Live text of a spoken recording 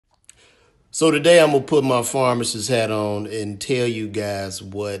So today I'm gonna put my pharmacist hat on and tell you guys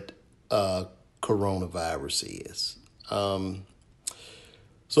what coronavirus is. Um,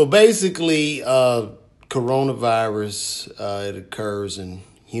 so basically, coronavirus it occurs in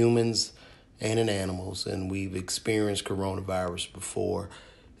humans and in animals, and we've experienced coronavirus before.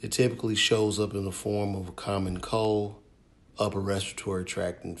 It typically shows up in the form of a common cold, upper respiratory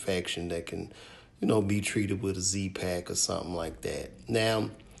tract infection that can, be treated with a Z-Pack or something like that. Now,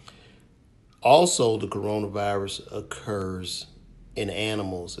 also, the coronavirus occurs in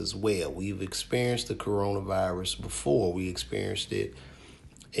animals as well. We've experienced the coronavirus before. We experienced it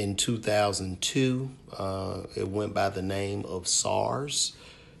in 2002. It went by the name of SARS,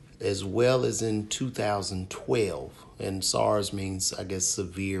 as well as in 2012. And SARS means, I guess,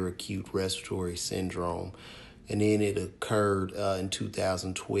 severe acute respiratory syndrome. And then it occurred in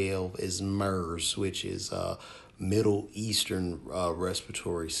 2012 as MERS, which is Middle Eastern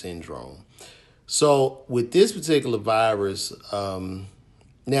respiratory syndrome. So with this particular virus, and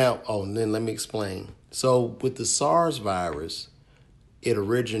then let me explain. So with the SARS virus, it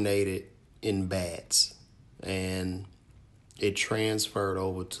originated in bats and it transferred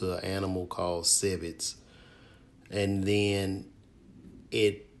over to an animal called civets. And then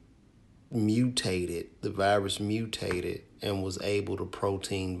it the virus mutated and was able to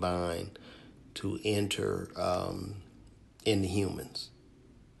protein bind to enter in humans.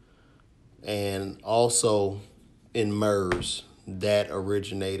 And also in MERS, that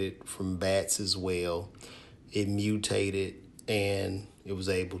originated from bats as well. It mutated and it was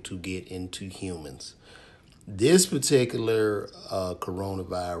able to get into humans. This particular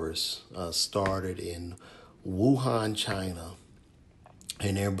coronavirus started in Wuhan, China,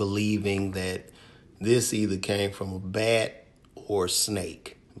 and they're believing that this either came from a bat or a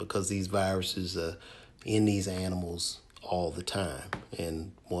snake because these viruses are in these animals all the time.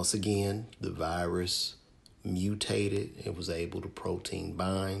 And once again, the virus mutated. It was able to protein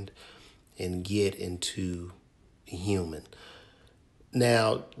bind and get into a human.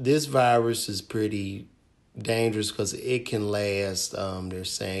 Now, this virus is pretty dangerous because it can last, they're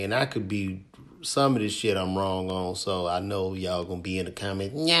saying, and I could be, some of this shit I'm wrong on, so I know y'all gonna be in the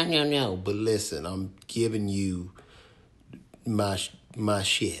comments, no. But listen, I'm giving you my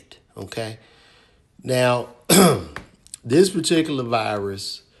shit, okay? Now, this particular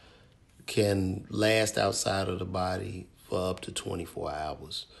virus can last outside of the body for up to 24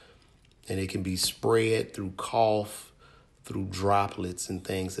 hours. And it can be spread through cough, through droplets and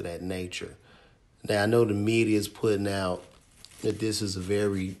things of that nature. Now, I know the media is putting out that this is a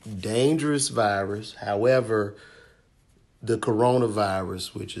very dangerous virus. However, the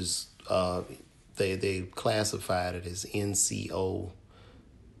coronavirus, which is, they classified it as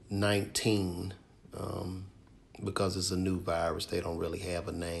NCO-19, because it's a new virus. They don't really have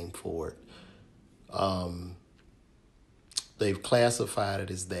a name for it. They've classified it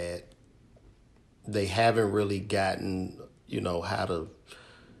as that. They haven't really gotten, how to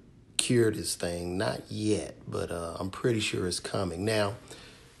cure this thing. Not yet, but I'm pretty sure it's coming. Now,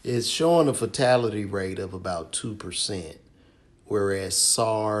 it's showing a fatality rate of about 2%, whereas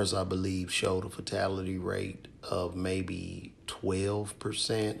SARS, I believe, showed a fatality rate of maybe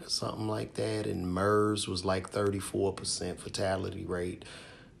 12% or something like that, and MERS was like 34% fatality rate.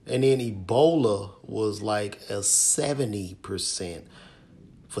 And then Ebola was like a 70%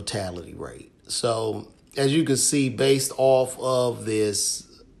 fatality rate. So as you can see, based off of this,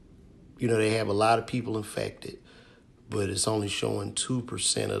 they have a lot of people infected, but it's only showing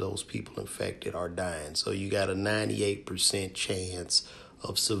 2% of those people infected are dying. So you got a 98% chance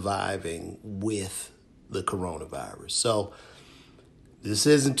of surviving with the coronavirus. So this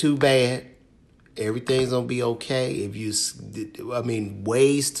isn't too bad. Everything's going to be okay.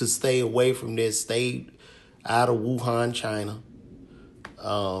 Ways to stay away from this, stay out of Wuhan, China.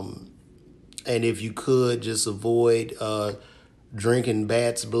 And if you could, just avoid drinking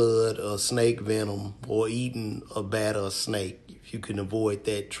bat's blood or snake venom or eating a bat or a snake. If you can avoid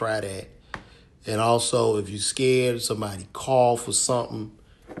that, try that. And also, if you're scared somebody cough or something,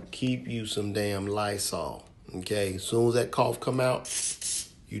 keep you some damn Lysol. Okay, as soon as that cough come out,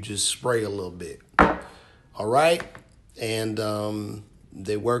 you just spray a little bit. All right? And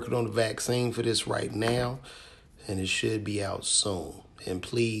they're working on the vaccine for this right now, and it should be out soon. And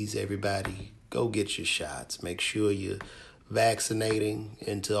please, everybody, go get your shots. Make sure you're vaccinating.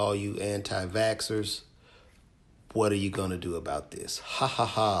 And to all you anti-vaxxers, what are you going to do about this? Ha, ha,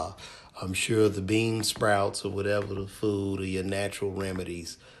 ha. I'm sure the bean sprouts or whatever the food or your natural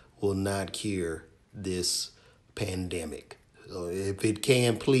remedies will not cure this pandemic. So if it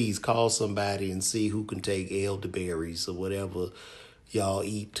can, please call somebody and see who can take elderberries or whatever y'all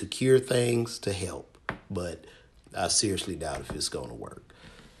eat to cure things, to help. But I seriously doubt if it's going to work.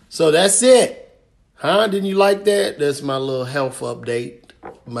 So that's it. Huh? Didn't you like that? That's my little health update.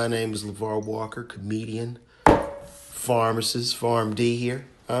 My name is LaVar Walker, comedian, pharmacist, PharmD here.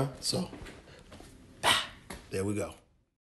 Huh? So, there we go.